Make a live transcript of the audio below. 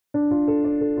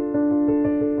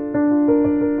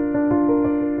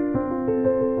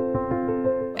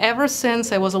Ever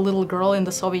since I was a little girl in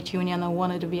the Soviet Union, I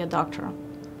wanted to be a doctor.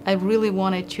 I really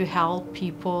wanted to help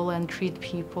people and treat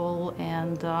people,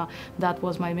 and that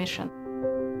was my mission.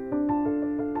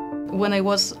 When I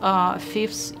was a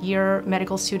fifth-year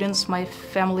medical student, my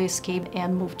family escaped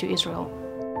and moved to Israel.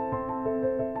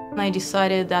 I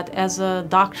decided that as a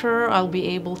doctor, I'll be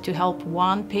able to help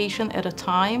one patient at a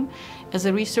time. As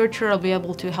a researcher, I'll be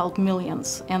able to help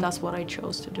millions, and that's what I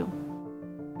chose to do.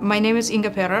 My name is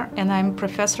Inga, and I'm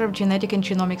professor of genetic and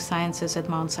genomic sciences at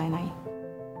Mount Sinai.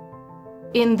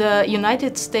 In the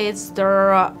United States,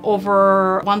 there are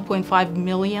over 1.5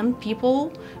 million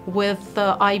people with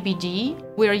IBD.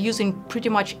 We are using pretty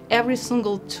much every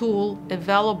single tool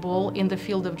available in the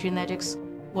field of genetics,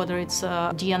 whether it's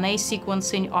DNA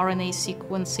sequencing, RNA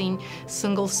sequencing,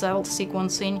 single-cell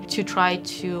sequencing, to try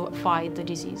to fight the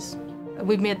disease.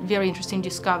 We've made very interesting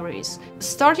discoveries,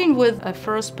 starting with a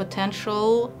first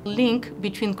potential link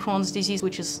between Crohn's disease,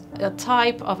 which is a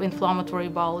type of inflammatory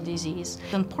bowel disease,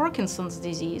 and Parkinson's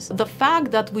disease. The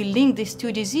fact that we link these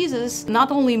two diseases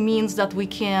not only means that we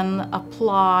can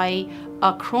apply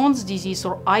Crohn's disease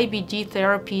or IBD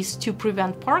therapies to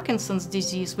prevent Parkinson's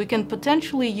disease, we can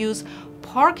potentially use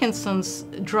Parkinson's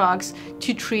drugs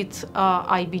to treat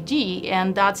IBD,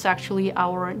 and that's actually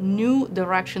our new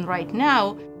direction right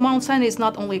now. Mount Sinai is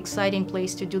not only an exciting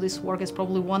place to do this work, it's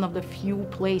probably one of the few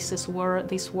places where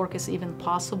this work is even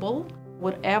possible.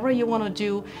 Whatever you want to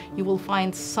do, you will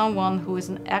find someone who is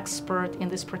an expert in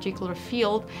this particular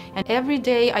field. And every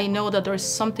day I know that there's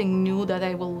something new that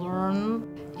I will learn.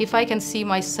 If I can see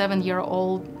my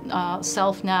 7-year-old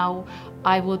self now,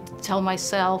 I would tell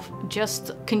myself,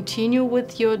 just continue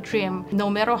with your dream. No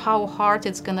matter how hard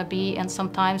it's going to be and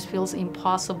sometimes feels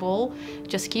impossible,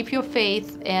 just keep your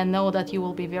faith and know that you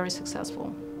will be very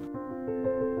successful.